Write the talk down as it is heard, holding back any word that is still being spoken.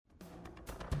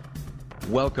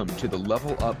Welcome to the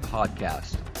Level Up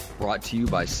Podcast, brought to you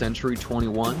by Century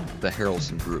 21, the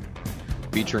Harrelson Group,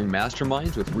 featuring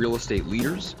masterminds with real estate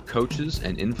leaders, coaches,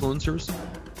 and influencers,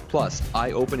 plus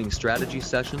eye-opening strategy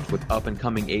sessions with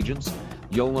up-and-coming agents.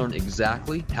 You'll learn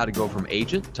exactly how to go from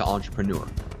agent to entrepreneur.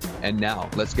 And now,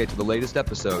 let's get to the latest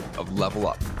episode of Level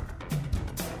Up.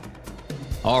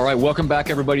 All right, welcome back,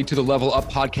 everybody, to the Level Up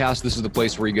Podcast. This is the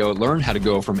place where you go learn how to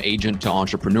go from agent to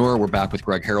entrepreneur. We're back with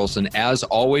Greg Harrelson, as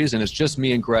always, and it's just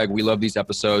me and Greg. We love these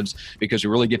episodes because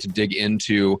we really get to dig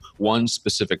into one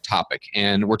specific topic,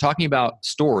 and we're talking about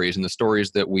stories and the stories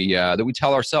that we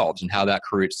tell ourselves and how that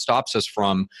stops us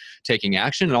from taking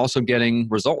action and also getting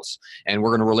results. And we're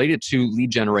going to relate it to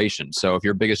lead generation. So if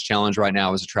your biggest challenge right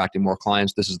now is attracting more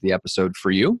clients, this is the episode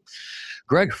for you.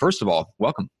 Greg, first of all,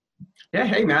 welcome. Yeah,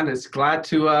 hey man, it's glad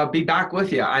to be back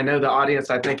with you. I know the audience,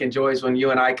 I think, enjoys when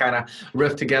you and I kind of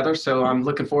riff together. So I'm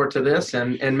looking forward to this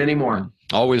and many more.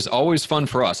 Always fun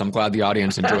for us. I'm glad the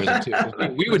audience enjoys it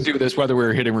too. We would do this whether we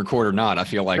were hitting record or not. I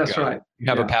feel like that's right. You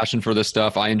have a passion for this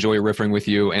stuff. I enjoy riffing with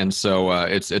you, and so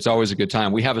it's always a good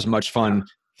time. We have as much fun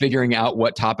figuring out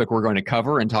what topic we're going to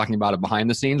cover and talking about it behind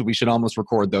the scenes. We should almost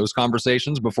record those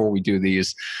conversations before we do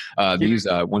these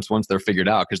once they're figured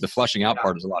out, because the fleshing out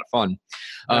part is a lot of fun.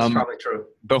 That's probably true.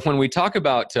 But when we talk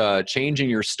about changing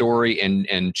your story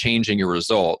and changing your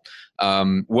result,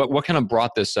 what kind of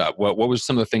brought this up? What was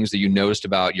some of the things that you noticed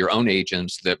about your own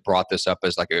agents that brought this up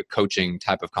as like a coaching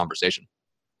type of conversation?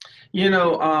 You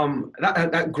know,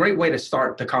 that great way to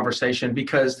start the conversation,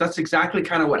 because that's exactly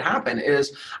kind of what happened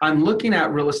is I'm looking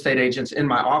at real estate agents in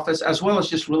my office, as well as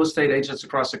just real estate agents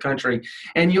across the country.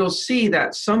 And you'll see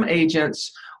that some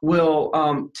agents will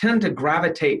tend to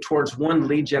gravitate towards one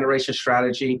lead generation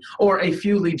strategy or a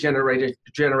few lead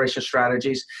generation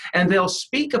strategies. And they'll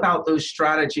speak about those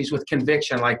strategies with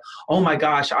conviction, like, oh my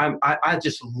gosh, I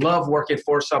just love working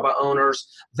for sub-owners.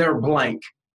 They're blank.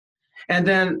 And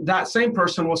then that same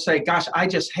person will say, gosh, I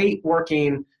just hate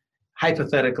working,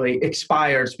 hypothetically,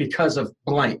 expires because of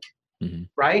blank,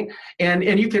 right? And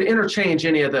you can interchange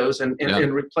any of those and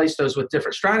replace those with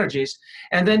different strategies.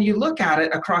 And then you look at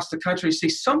it across the country, see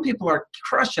some people are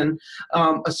crushing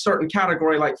a certain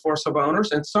category like for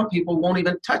sub-owners, and some people won't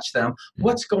even touch them.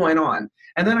 What's going on?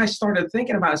 And then I started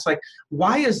thinking about it. It's like,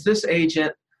 why is this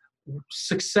agent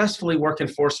successfully working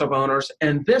for sub-owners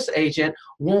and this agent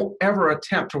won't ever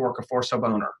attempt to work a for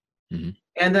sub-owner?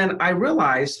 And then I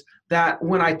realized that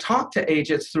when I talk to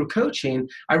agents through coaching,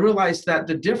 I realized that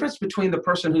the difference between the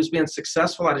person who's being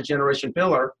successful at a generation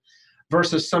pillar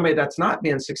versus somebody that's not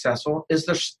being successful is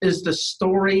the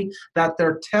story that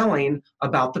they're telling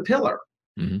about the pillar.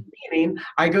 Meaning,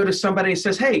 I go to somebody and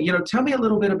says, hey, tell me a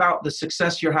little bit about the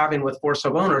success you're having with for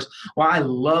sub-owners. Well, I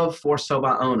love for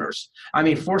sub-owners.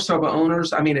 For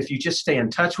sub-owners, if you just stay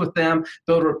in touch with them,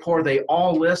 build rapport, they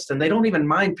all list, and they don't even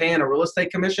mind paying a real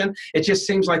estate commission. It just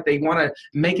seems like they want to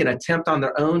make an attempt on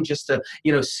their own just to,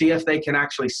 see if they can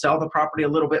actually sell the property a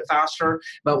little bit faster.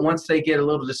 But once they get a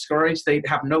little discouraged, they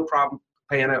have no problem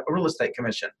paying a real estate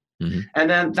commission. And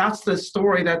then that's the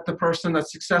story that the person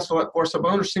that's successful at for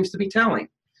sub-owners seems to be telling.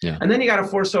 And then you got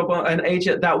an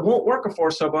agent that won't work a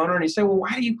for sub-owner, and you say, well,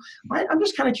 I'm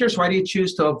just kind of curious, why do you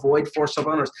choose to avoid for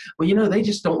sub-owners? Well, they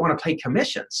just don't want to pay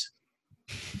commissions.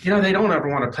 They don't ever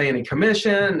want to pay any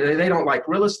commission. They don't like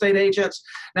real estate agents.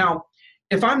 Now,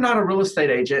 if I'm not a real estate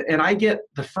agent and I get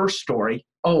the first story,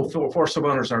 oh, for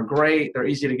sub-owners are great, they're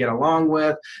easy to get along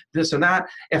with, this and that.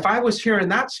 If I was hearing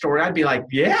that story, I'd be like,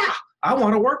 yeah, I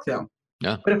want to work them.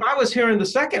 But if I was hearing the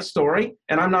second story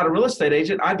and I'm not a real estate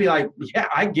agent, I'd be like, yeah,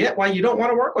 I get why you don't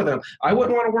want to work with them. I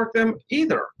wouldn't want to work them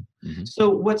either. So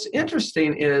what's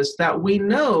interesting is that we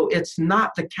know it's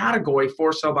not the category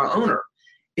for sub-owner.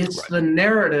 It's the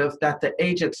narrative that the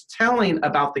agent's telling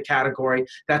about the category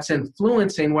that's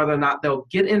influencing whether or not they'll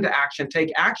get into action,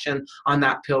 take action on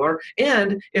that pillar.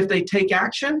 And if they take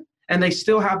action and they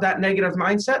still have that negative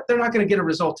mindset, they're not going to get a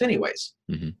result anyways.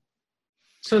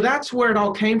 So that's where it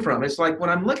all came from. It's like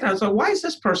when I'm looking at it, so why is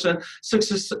this person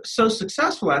so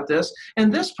successful at this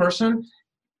and this person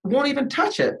won't even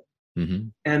touch it?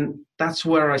 And that's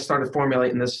where I started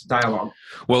formulating this dialogue.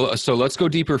 Well, so let's go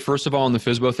deeper, first of all, on the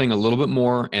FSBO thing a little bit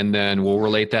more, and then we'll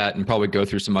relate that and probably go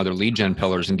through some other lead gen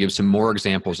pillars and give some more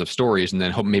examples of stories. And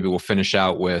then maybe we'll finish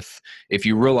out with, if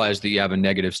you realize that you have a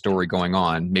negative story going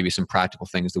on, maybe some practical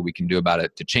things that we can do about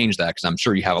it to change that, because I'm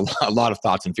sure you have a lot of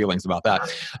thoughts and feelings about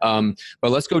that.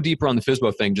 But let's go deeper on the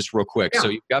FSBO thing just real quick. So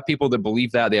you've got people that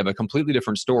believe that they have a completely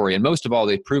different story. And most of all,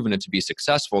 they've proven it to be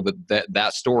successful,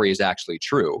 that story is actually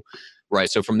true. right?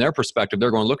 So from their perspective,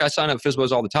 they're going, look, I sign up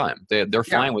FSBOs all the time. They're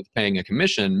fine with paying a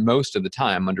commission most of the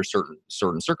time under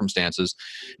certain circumstances.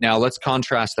 Now let's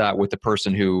contrast that with the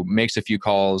person who makes a few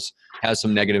calls, has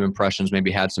some negative impressions,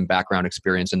 maybe had some background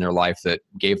experience in their life that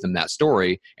gave them that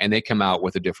story, and they come out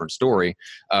with a different story.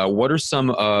 What are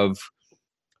some of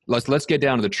Let's get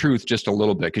down to the truth just a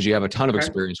little bit, because you have a ton of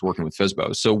experience working with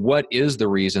FSBOs. So what is the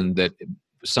reason that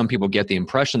some people get the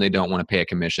impression they don't want to pay a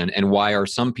commission, and why are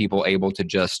some people able to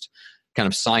just kind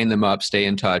of sign them up, stay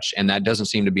in touch, and that doesn't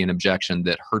seem to be an objection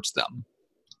that hurts them?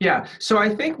 Yeah. So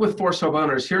I think with forced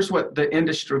homeowners, here's what the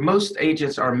industry, most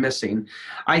agents are missing.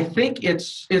 I think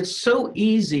it's so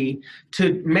easy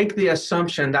to make the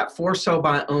assumption that forced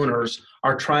owners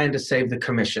are trying to save the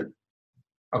commission.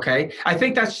 Okay. I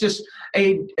think that's just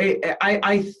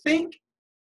I think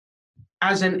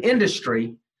as an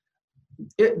industry,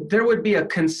 there would be a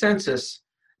consensus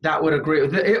that would agree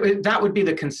with it. That would be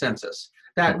the consensus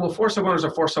that, well, forced owners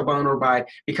are forced owner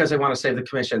because they want to save the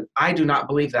commission. I do not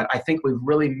believe that. I think we've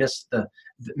really missed the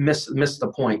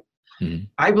point. Mm-hmm.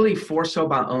 I believe forced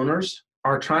owners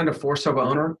are trying to force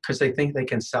owner because they think they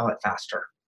can sell it faster.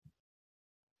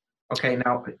 Okay.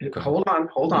 Now hold on.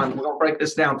 We're going to break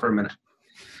this down for a minute.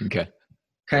 Okay.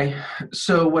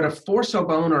 So what a forced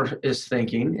owner is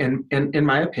thinking, in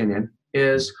my opinion,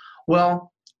 is,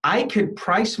 well, I could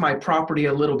price my property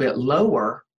a little bit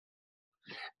lower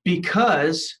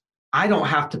because I don't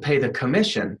have to pay the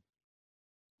commission.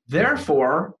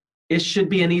 Therefore, it should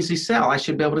be an easy sell. I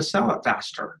should be able to sell it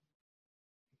faster.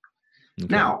 Okay.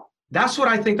 Now, that's what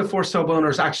I think the forced owner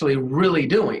is actually really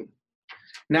doing.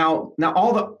 Now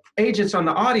all the agents on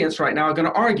the audience right now are going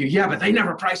to argue, yeah, but they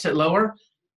never price it lower.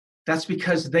 That's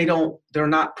because they're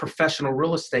not professional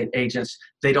real estate agents.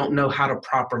 They don't know how to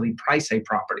properly price a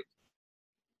property.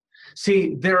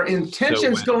 See, their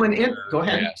intentions going in. Go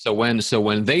ahead. Yeah, so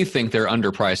when they think they're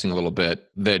underpricing a little bit,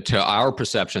 that to our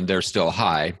perception they're still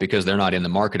high because they're not in the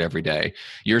market every day.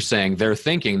 You're saying they're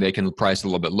thinking they can price a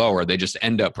little bit lower. They just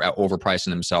end up overpricing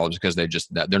themselves because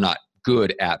they're not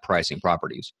good at pricing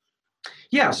properties.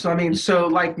 Yeah, so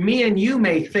like me and you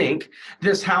may think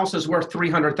this house is worth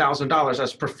 $300,000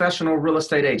 as professional real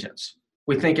estate agents.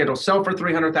 We think it'll sell for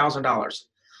 $300,000.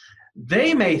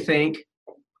 They may think,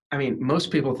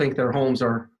 most people think their homes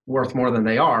are worth more than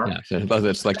they are. Yeah, so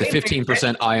it's like the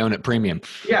 15% I own it premium.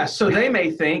 Yeah, so they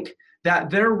may think that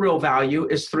their real value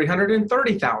is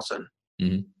 $330,000.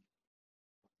 Mm-hmm.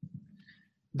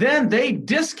 Then they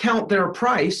discount their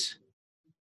price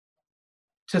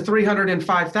to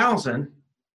 $305,000,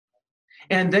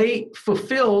 and they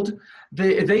fulfilled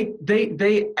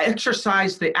they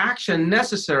exercised the action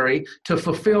necessary to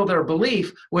fulfill their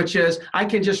belief, which is I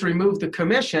can just remove the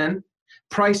commission,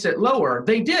 price it lower.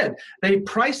 They did. They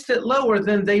priced it lower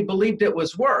than they believed it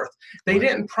was worth. They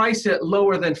didn't price it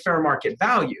lower than fair market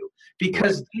value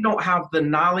because they don't have the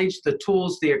knowledge, the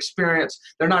tools, the experience.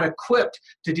 They're not equipped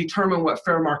to determine what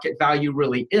fair market value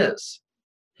really is.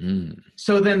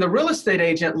 So then the real estate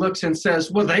agent looks and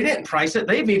says, well, they didn't price it.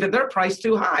 They're priced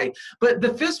too high. But the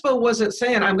FSBO wasn't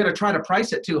saying I'm going to try to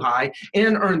price it too high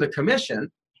and earn the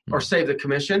commission or save the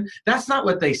commission. That's not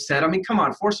what they said. Come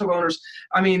on, forced owners.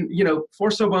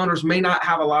 Forced owners may not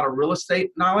have a lot of real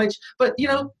estate knowledge, but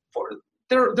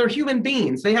they're human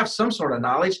beings. They have some sort of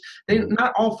knowledge.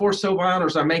 Not all forced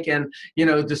owners are making,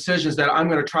 decisions that I'm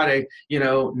going to try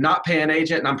to, not pay an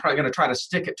agent and I'm probably going to try to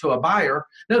stick it to a buyer.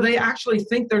 No, they actually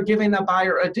think they're giving the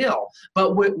buyer a deal.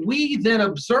 But we then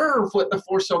observe what the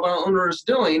forced owner is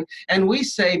doing, and we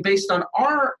say, based on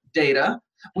our data,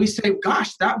 we say,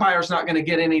 gosh, that buyer's not going to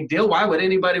get any deal. Why would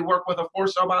anybody work with a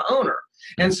forced owner?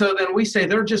 And so then we say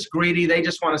they're just greedy. They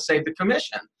just want to save the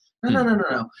commission.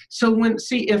 No. So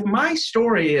if my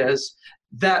story is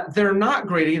that they're not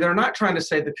greedy, they're not trying to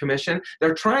save the commission,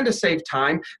 they're trying to save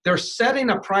time, they're setting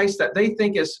a price that they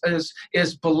think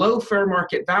is below fair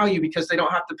market value because they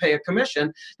don't have to pay a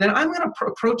commission, then I'm going to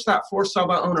approach that forced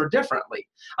owner differently.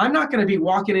 I'm not going to be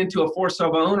walking into a forced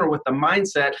owner with the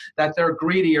mindset that they're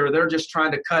greedy or they're just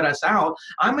trying to cut us out.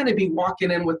 I'm going to be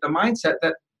walking in with the mindset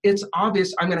that it's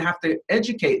obvious I'm going to have to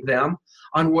educate them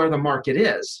on where the market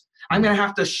is. I'm going to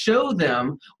have to show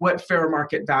them what fair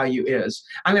market value is.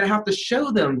 I'm going to have to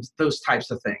show them those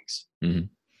types of things.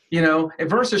 Mm-hmm.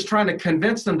 Versus trying to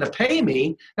convince them to pay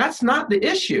me. That's not the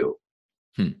issue.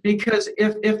 Because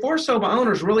if forced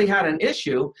owners really had an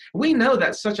issue, we know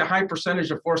that such a high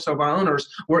percentage of forced owners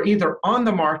were either on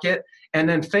the market and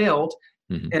then failed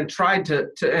and tried to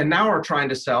and now are trying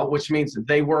to sell, which means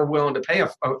they were willing to pay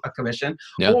a commission,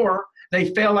 or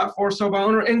they fail at for sale by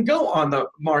owner and go on the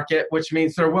market, which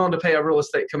means they're willing to pay a real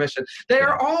estate commission. They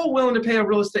are all willing to pay a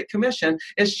real estate commission.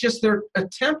 It's just they're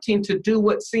attempting to do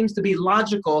what seems to be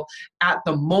logical at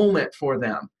the moment for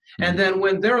them. And then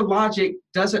when their logic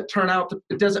doesn't pan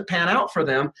out for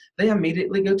them, they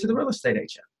immediately go to the real estate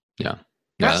agent. Yeah.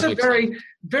 That's a very,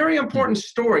 very important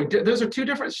story. Those are two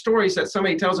different stories that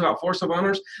somebody tells about for sale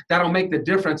owners that'll make the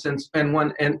difference in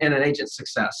an agent's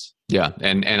success. Yeah.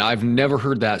 And I've never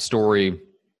heard that story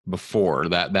before,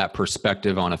 that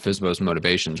perspective on a FSBO's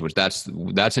motivations, which that's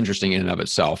interesting in and of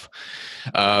itself.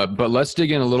 But let's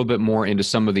dig in a little bit more into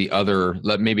some of the other,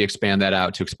 maybe expand that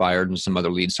out to expired and some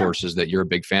other lead sources that you're a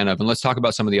big fan of. And let's talk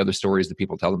about some of the other stories that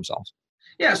people tell themselves.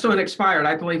 Yeah, so in expired,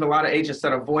 I believe a lot of agents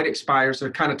that avoid expires are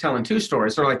kind of telling two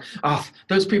stories. They're like, oh,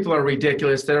 those people are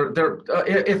ridiculous.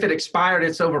 If it expired,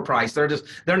 it's overpriced.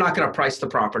 They're not going to price the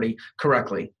property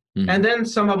correctly. Mm-hmm. And then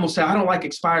some of them will say, I don't like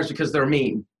expires because they're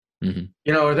mean.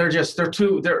 Mm-hmm. Or they're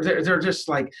just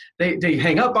like, they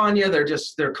hang up on you.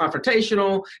 They're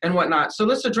confrontational and whatnot. So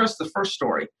let's address the first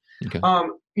story. Okay.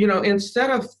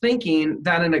 Instead of thinking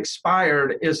that an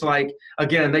expired is like,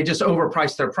 again, they just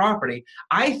overpriced their property,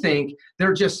 I think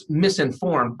they're just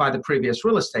misinformed by the previous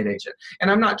real estate agent. And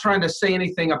I'm not trying to say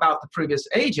anything about the previous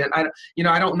agent. I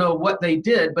don't know what they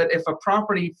did, but if a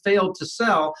property failed to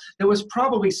sell, there was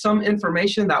probably some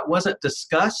information that wasn't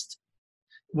discussed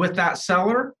with that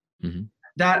seller. Mm-hmm.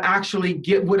 That actually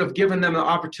would have given them the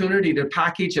opportunity to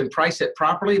package and price it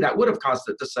properly, that would have caused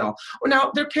it to sell. Well,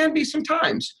 now, there can be some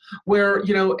times where,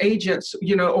 agents,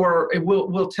 or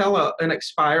will tell an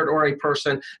expired or a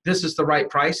person, this is the right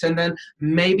price, and then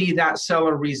maybe that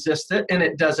seller resists it and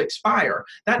it does expire.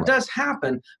 That does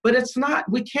happen, but it's not,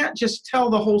 we can't just tell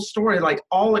the whole story like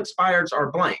all expireds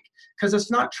are blank, because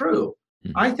it's not true.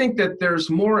 Mm-hmm. I think that there's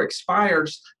more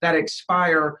expireds that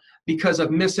expire because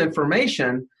of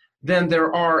misinformation than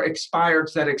there are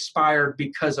expireds that expired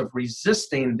because of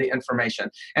resisting the information.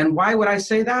 And why would I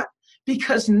say that?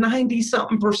 Because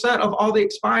 90-something% of all the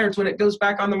expireds, when it goes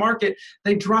back on the market,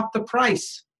 they drop the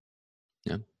price.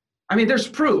 Yeah. I mean, there's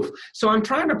proof. So I'm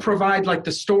trying to provide like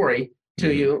the story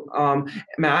to you,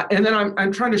 Matt, and then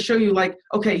I'm trying to show you like,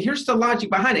 okay, here's the logic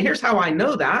behind it. Here's how I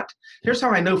know that. Here's how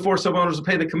I know for sale owners will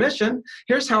pay the commission.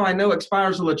 Here's how I know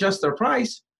expireds will adjust their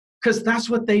price, because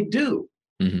that's what they do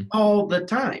all the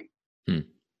time.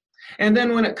 And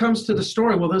then when it comes to the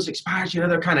story, well, those expires,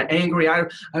 they're kind of angry. I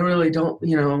really don't,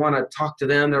 want to talk to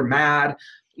them. They're mad.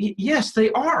 Yes, they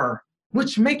are,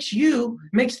 which makes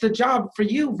the job for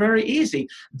you very easy.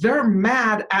 They're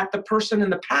mad at the person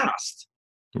in the past.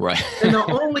 Right. And the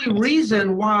only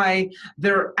reason why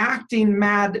they're acting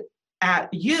mad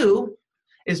at you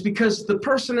is because the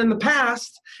person in the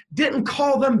past didn't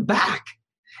call them back.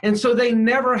 And so they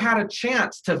never had a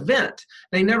chance to vent.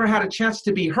 They never had a chance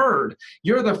to be heard.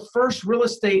 You're the first real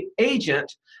estate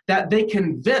agent that they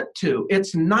can vent to.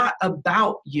 It's not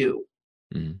about you.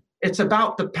 Mm. It's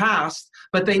about the past,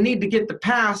 but they need to get the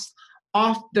past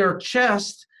off their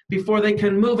chest before they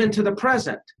can move into the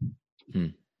present.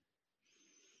 Mm.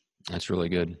 That's really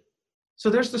good. So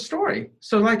there's the story.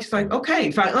 So it's like, okay,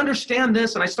 if I understand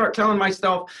this and I start telling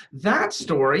myself that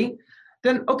story,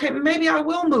 then, okay, maybe I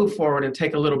will move forward and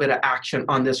take a little bit of action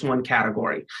on this one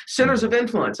category. Centers of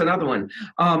influence, another one.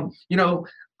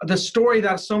 The story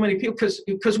that so many people,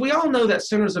 because we all know that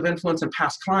centers of influence and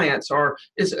past clients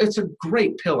it's a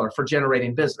great pillar for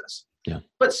generating business. Yeah.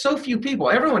 But so few people,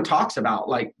 everyone talks about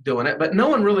like doing it, but no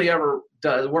one really ever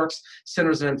works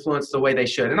centers of influence the way they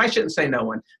should. And I shouldn't say no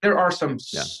one. There are some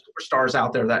superstars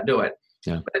out there that do it.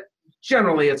 Yeah. But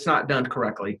generally, it's not done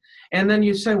correctly. And then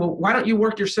you say, well, why don't you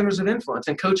work your centers of influence?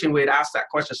 In coaching, we'd ask that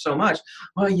question so much.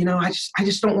 Well, I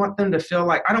just don't want them to feel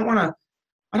like, I don't want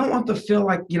them to feel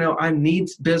like, I need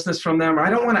business from them, or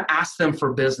I don't want to ask them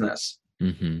for business.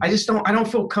 Mm-hmm. I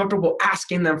don't feel comfortable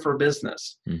asking them for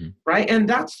business. Mm-hmm. Right. And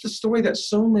that's the story that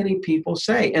so many people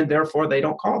say, and therefore they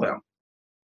don't call them.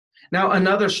 Now,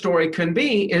 another story can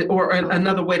be, or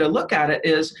another way to look at it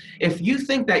is, if you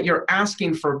think that you're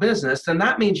asking for business, then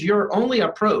that means your only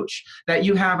approach that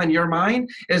you have in your mind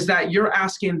is that you're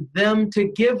asking them to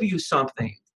give you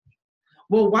something.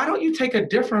 Well, why don't you take a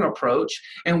different approach,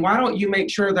 and why don't you make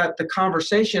sure that the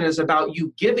conversation is about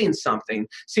you giving something?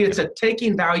 See, it's a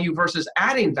taking value versus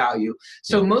adding value.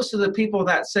 So most of the people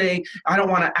that say, I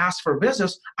don't want to ask for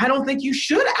business, I don't think you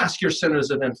should ask your centers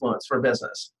of influence for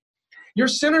business. Your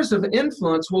centers of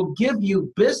influence will give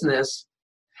you business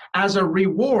as a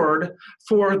reward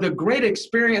for the great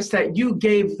experience that you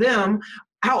gave them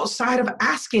outside of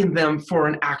asking them for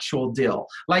an actual deal.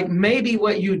 Like maybe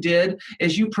what you did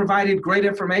is you provided great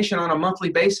information on a monthly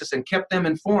basis and kept them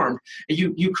informed.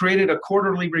 You created a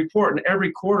quarterly report, and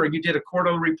every quarter you did a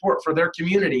quarterly report for their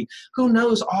community. Who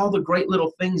knows all the great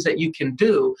little things that you can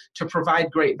do to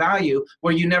provide great value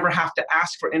where you never have to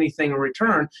ask for anything in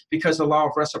return because the law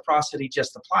of reciprocity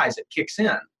just applies. It kicks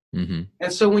in. Mm-hmm.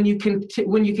 And so when you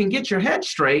can get your head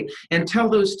straight and tell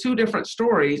those two different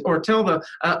stories, or tell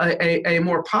a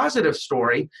more positive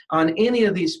story on any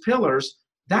of these pillars,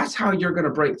 that's how you're going to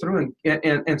break through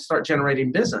and start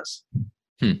generating business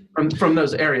from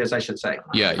those areas, I should say.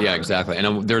 Yeah, exactly.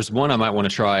 And there's one I might want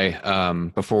to try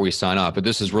before we sign off, but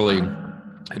this is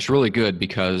it's really good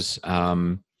because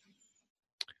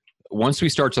once we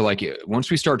start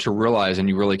to realize and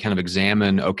you really kind of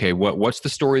examine, okay, what's the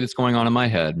story that's going on in my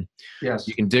head? Yes.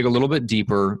 You can dig a little bit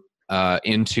deeper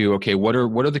into, okay, what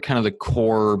are the kind of the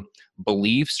core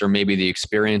beliefs or maybe the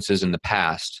experiences in the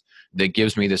past that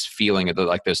gives me this feeling of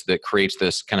like this, that creates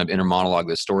this kind of inner monologue,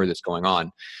 this story that's going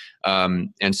on.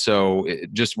 And so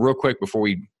just real quick before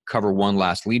we cover one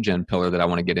last lead gen pillar that I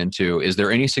want to get into, is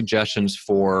there any suggestions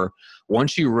for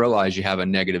once you realize you have a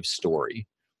negative story,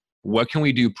 what can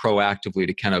we do proactively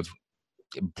to kind of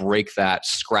break that,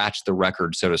 scratch the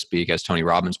record, so to speak, as Tony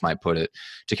Robbins might put it,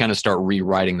 to kind of start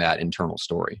rewriting that internal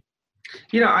story?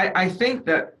 I think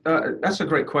that that's a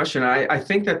great question. I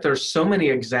think that there's so many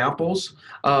examples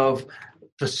of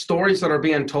the stories that are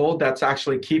being told that's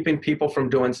actually keeping people from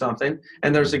doing something.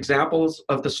 And there's examples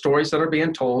of the stories that are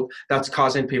being told that's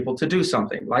causing people to do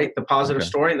something, right? The positive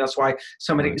story. And that's why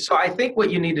so I think what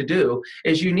you need to do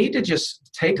is you need to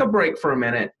just take a break for a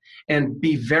minute and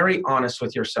be very honest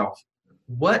with yourself.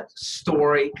 What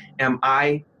story am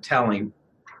I telling?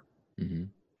 Mm-hmm.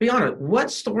 Be honest.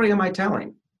 What story am I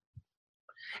telling?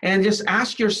 And just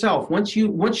ask yourself, once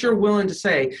you're willing to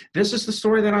say, this is the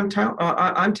story that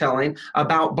I'm telling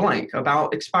about blank,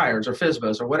 about expireds or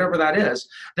FSBOs or whatever that is,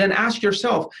 then ask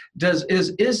yourself,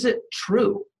 is it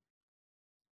true?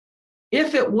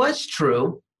 If it was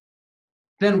true,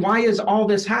 then why is all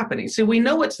this happening? See, we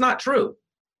know it's not true.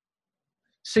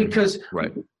 See, because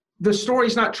the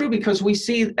story's not true because we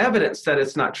see evidence that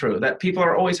it's not true, that people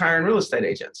are always hiring real estate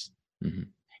agents. Mm-hmm.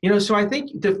 So I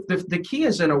think the key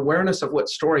is an awareness of what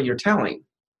story you're telling,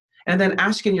 and then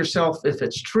asking yourself if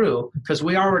it's true, because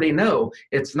we already know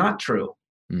it's not true.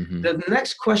 Mm-hmm. The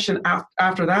next question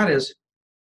after that is,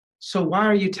 so why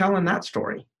are you telling that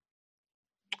story?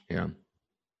 Yeah.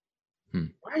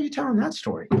 Why are you telling that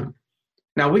story?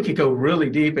 Now, we could go really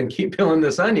deep and keep peeling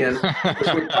this onion,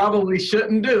 which we probably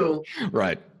shouldn't do.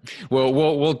 Right. Well,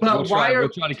 we'll try to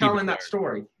keep telling that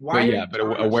story? But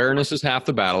awareness is half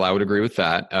the battle. I would agree with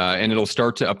that. And it'll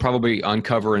start to probably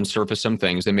uncover and surface some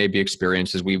things. They may be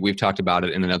experiences. We've talked about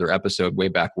it in another episode way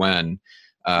back when.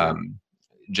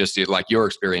 Just like your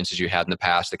experiences you had in the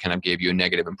past that kind of gave you a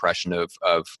negative impression of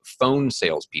phone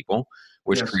salespeople,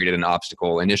 which created an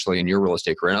obstacle initially in your real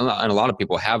estate career. And a lot of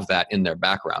people have that in their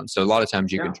background. So a lot of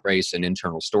times you can trace an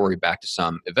internal story back to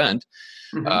some event,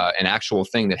 an actual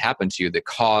thing that happened to you that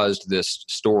caused this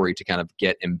story to kind of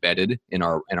get embedded in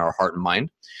our heart and mind.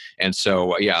 And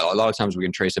so, a lot of times we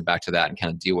can trace it back to that and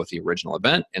kind of deal with the original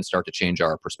event and start to change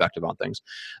our perspective on things.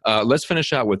 Let's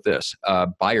finish out with this,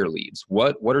 buyer leads.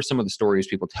 What are some of the stories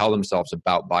people tell themselves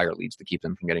about buyer leads to keep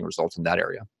them from getting results in that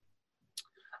area?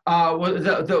 Well,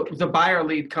 the buyer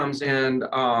lead comes in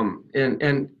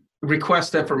and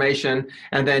request information,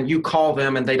 and then you call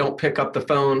them and they don't pick up the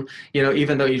phone.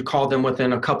 Even though you called them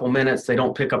within a couple minutes, they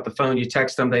don't pick up the phone. You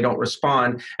text them, they don't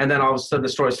respond, and then all of a sudden the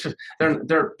story's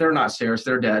they're not serious.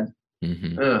 They're dead.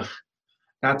 Mm-hmm. Ugh.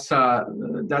 That's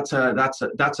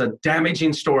a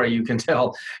damaging story you can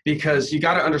tell, because you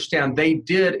got to understand they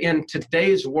did in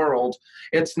today's world.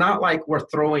 It's not like we're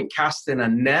casting a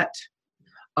net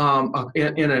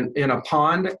in a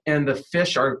pond, and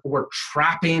we're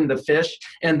trapping the fish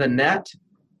in the net.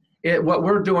 What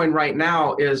we're doing right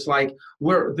now is like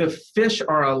the fish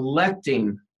are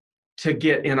electing to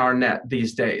get in our net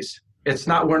these days.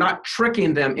 We're not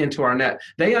tricking them into our net.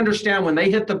 They understand when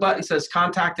they hit the button says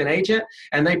contact an agent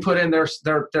and they put in their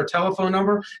telephone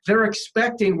number, they're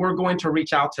expecting we're going to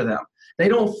reach out to them. They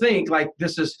don't think like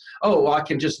this is, I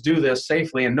can just do this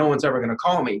safely and no one's ever going to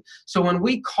call me. So when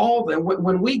we call them,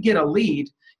 when we get a lead,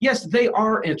 yes, they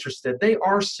are interested. They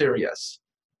are serious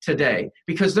today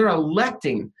because they're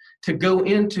electing to go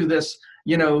into this,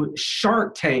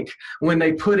 Shark Tank when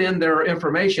they put in their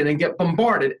information and get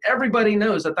bombarded. Everybody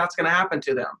knows that that's going to happen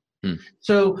to them. Hmm.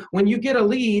 So when you get a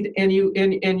lead and you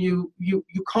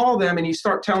call them and you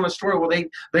start telling a story, well, they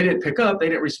didn't pick up, they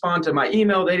didn't respond to my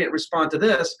email, they didn't respond to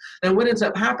this, then what ends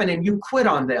up happening, you quit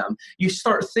on them. You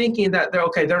start thinking that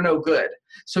they're no good.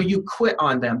 So you quit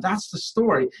on them. That's the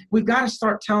story. We've got to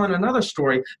start telling another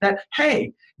story that,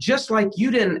 hey, just like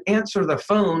you didn't answer the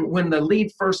phone when the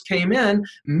lead first came in,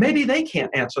 maybe they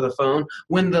can't answer the phone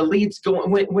when the lead's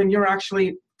going, when you're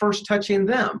actually first touching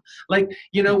them. Like,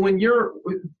 when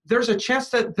there's a chance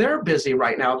that they're busy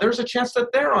right now. There's a chance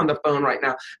that they're on the phone right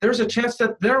now. There's a chance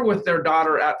that they're with their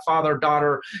daughter at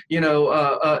father-daughter,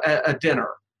 a dinner.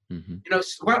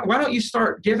 Mm-hmm. Why don't you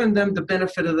start giving them the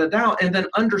benefit of the doubt and then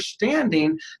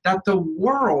understanding that the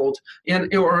world,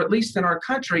 or at least in our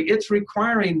country, it's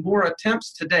requiring more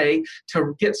attempts today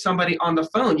to get somebody on the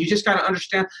phone. You just got to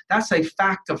understand that's a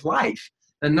fact of life.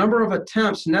 The number of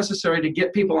attempts necessary to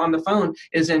get people on the phone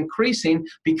is increasing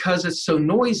because it's so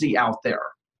noisy out there.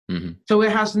 Mm-hmm. So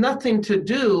it has nothing to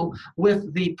do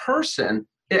with the person.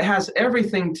 It has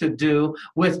everything to do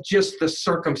with just the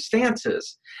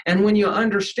circumstances. And when you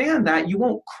understand that, you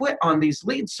won't quit on these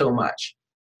leads so much.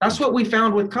 That's what we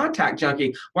found with Contact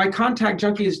Junkie. Why Contact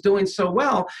Junkie is doing so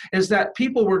well is that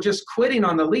people were just quitting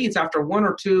on the leads after 1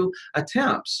 or 2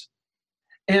 attempts.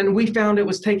 And we found it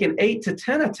was taking 8 to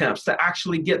 10 attempts to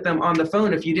actually get them on the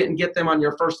phone if you didn't get them on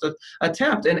your first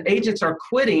attempt. And agents are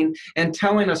quitting and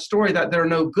telling a story that they're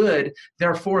no good.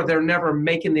 Therefore, they're never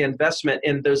making the investment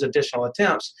in those additional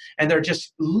attempts. And they're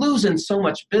just losing so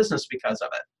much business because of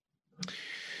it.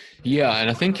 Yeah, and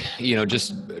I think,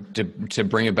 just to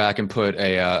bring it back and put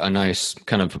a nice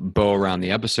kind of bow around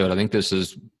the episode, I think this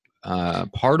is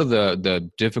part of the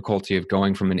difficulty of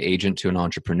going from an agent to an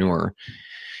entrepreneur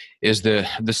is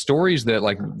the stories that,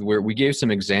 like, where we gave some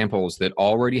examples that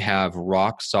already have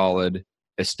rock solid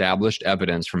established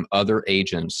evidence from other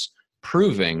agents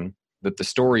proving that the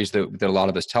stories that a lot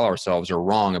of us tell ourselves are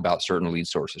wrong about certain lead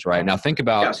sources, right? Now think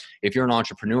about if you're an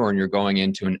entrepreneur and you're going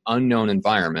into an unknown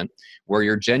environment where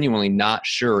you're genuinely not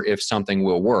sure if something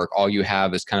will work. All you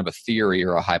have is kind of a theory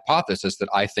or a hypothesis that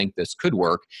I think this could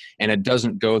work, and it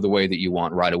doesn't go the way that you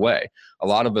want right away. A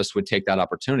lot of us would take that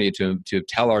opportunity to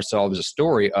tell ourselves a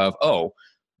story of, oh,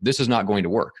 this is not going to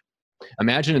work.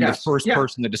 Imagine the first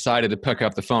person that decided to pick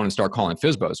up the phone and start calling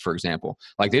FSBOs, for example.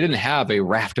 Like, they didn't have a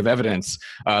raft of evidence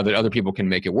that other people can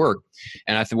make it work.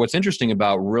 And I think what's interesting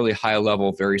about really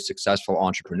high-level, very successful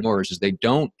entrepreneurs is they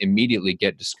don't immediately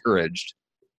get discouraged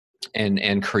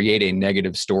and create a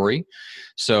negative story.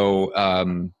 So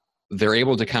they're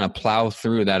able to kind of plow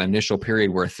through that initial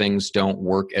period where things don't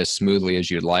work as smoothly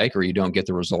as you'd like, or you don't get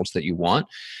the results that you want.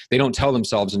 They don't tell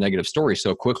themselves a negative story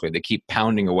so quickly. They keep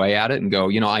pounding away at it and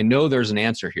go, I know there's an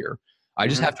answer here. I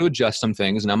just have to adjust some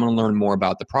things, and I'm going to learn more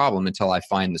about the problem until I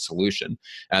find the solution.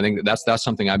 And I think that's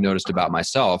something I've noticed about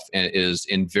myself, and is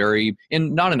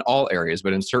not in all areas,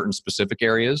 but in certain specific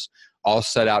areas, I'll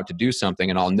set out to do something,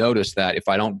 and I'll notice that if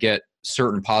I don't get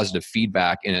certain positive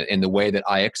feedback in the way that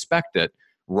I expect it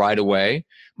right away,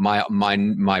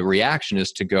 my reaction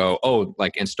is to go,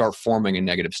 and start forming a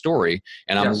negative story.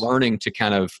 And I'm learning to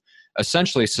kind of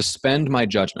essentially suspend my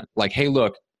judgment. Like, hey,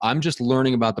 look, I'm just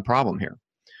learning about the problem here.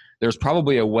 There's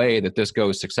probably a way that this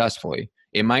goes successfully.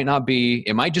 It might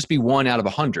just be 1 out of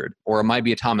 100, or it might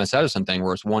be a Thomas Edison thing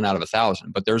where it's 1 out of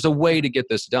 1,000, but there's a way to get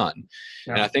this done.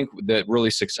 Yeah. And I think that really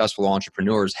successful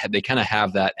entrepreneurs, they kind of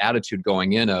have that attitude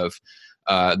going in of,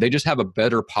 they just have a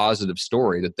better positive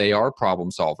story that they are a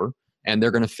problem solver and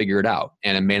they're going to figure it out.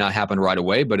 And it may not happen right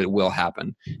away, but it will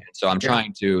happen. And so I'm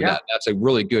trying to, that's a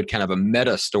really good kind of a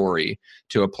meta story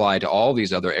to apply to all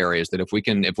these other areas, that if we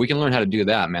can learn how to do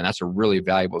that, man, that's a really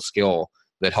valuable skill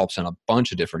that helps in a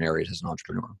bunch of different areas as an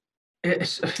entrepreneur.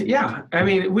 I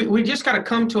mean, we just got to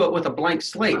come to it with a blank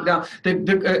slate. Now,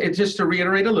 just to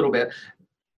reiterate a little bit,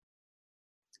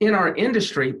 in our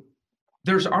industry,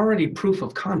 there's already proof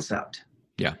of concept.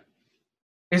 Yeah.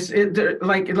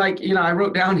 I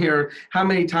wrote down here how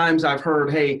many times I've heard,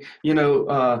 hey,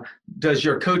 does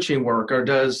your coaching work, or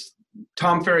does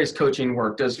Tom Ferry's coaching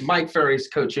work? Does Mike Ferry's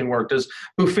coaching work? Does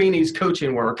Buffini's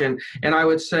coaching work? And I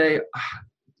would say,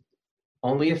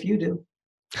 only if you do.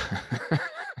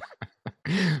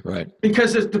 Right.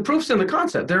 Because the proof's in the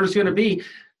concept. There's going to be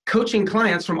coaching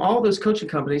clients from all those coaching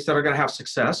companies that are going to have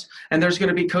success. And there's going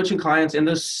to be coaching clients in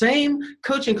those same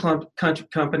coaching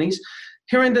companies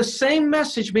hearing the same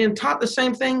message, being taught the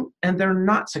same thing, and they're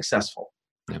not successful.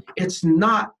 Yep. It's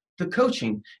not the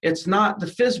coaching. It's not the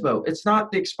FSBO. It's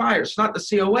not the Expire. It's not the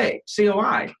COI.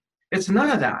 It's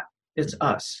none of that. It's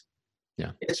us.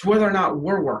 Yeah. It's whether or not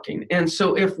we're working. And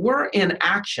so if we're in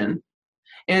action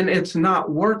and it's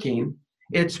not working,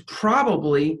 it's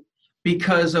probably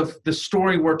because of the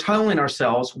story we're telling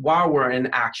ourselves while we're in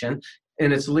action,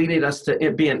 and it's leading us to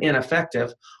it being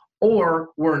ineffective, or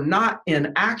we're not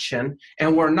in action,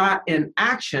 and we're not in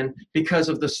action because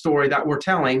of the story that we're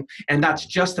telling, and that's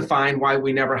justifying why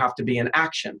we never have to be in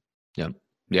action. Yeah.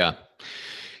 Yeah.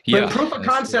 But proof of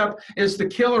concept is the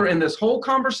killer in this whole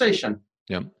conversation.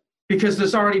 Yeah. Because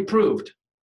it's already proved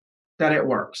that it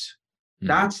works.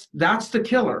 That's the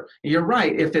killer. You're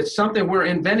right. If it's something, we're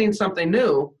inventing something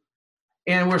new,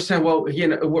 and we're saying, well,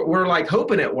 we're like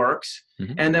hoping it works,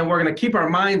 and then we're going to keep our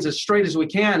minds as straight as we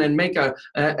can and make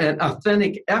an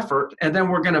authentic effort, and then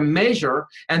we're going to measure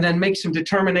and then make some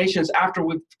determinations after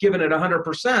we've given it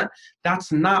 100%.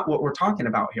 That's not what we're talking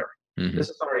about here. This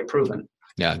is already proven.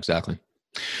 Yeah, exactly.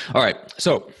 All right.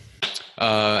 So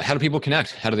how do people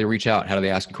connect? How do they reach out? How do they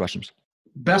ask you questions?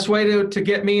 Best way to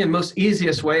get me, and most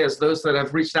easiest way, is those that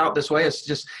have reached out this way, is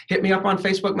just hit me up on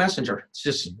Facebook Messenger. It's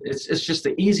just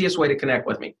the easiest way to connect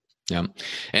with me. Yeah.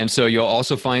 And so you'll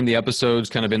also find the episodes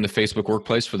kind of in the Facebook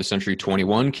Workplace for the Century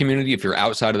 21 community. If you're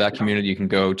outside of that community, you can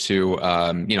go to,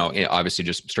 obviously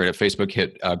just straight up Facebook,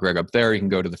 hit Greg up there. You can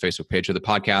go to the Facebook page of the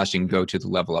podcast. You can go to the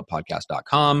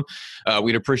leveluppodcast.com.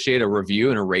 We'd appreciate a review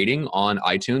and a rating on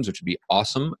iTunes, which would be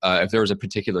awesome. If there was a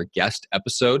particular guest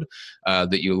episode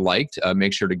that you liked,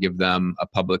 make sure to give them a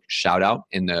public shout out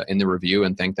in the review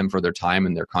and thank them for their time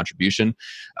and their contribution.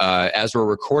 As we're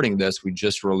recording this, we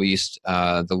just released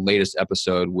the latest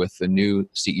episode with the new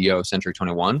CEO of Century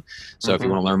 21. So if you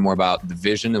want to learn more about the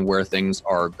vision and where things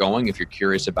are going, if you're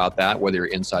curious about that, whether you're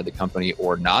inside the company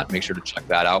or not, make sure to check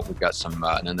that out. We've got some,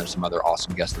 and then there's some other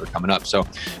awesome guests that are coming up. So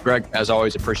Greg, as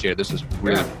always, appreciate it. This is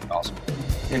really awesome.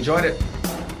 Enjoyed it.